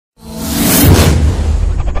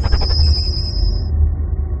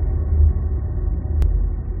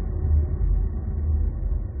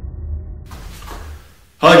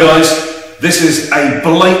Hi guys, this is a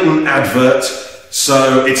blatant advert,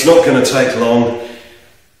 so it's not going to take long.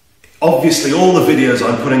 Obviously all the videos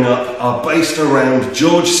I'm putting up are based around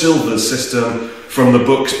George Silver's system from the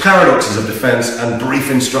books Paradoxes of Defense and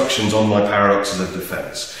Brief Instructions on My Paradoxes of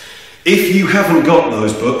Defense. If you haven't got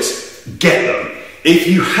those books, get them. If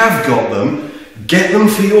you have got them, get them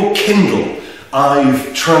for your Kindle.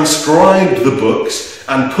 I've transcribed the books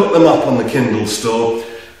and put them up on the Kindle store.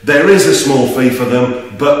 There is a small fee for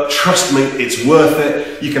them, but trust me, it's worth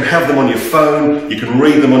it. You can have them on your phone, you can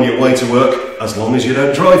read them on your way to work, as long as you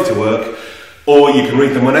don't drive to work, or you can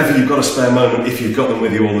read them whenever you've got a spare moment if you've got them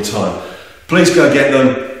with you all the time. Please go get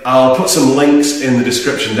them. I'll put some links in the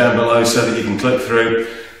description down below so that you can click through,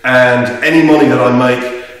 and any money that I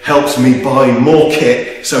make helps me buy more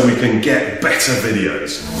kit so we can get better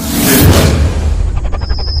videos.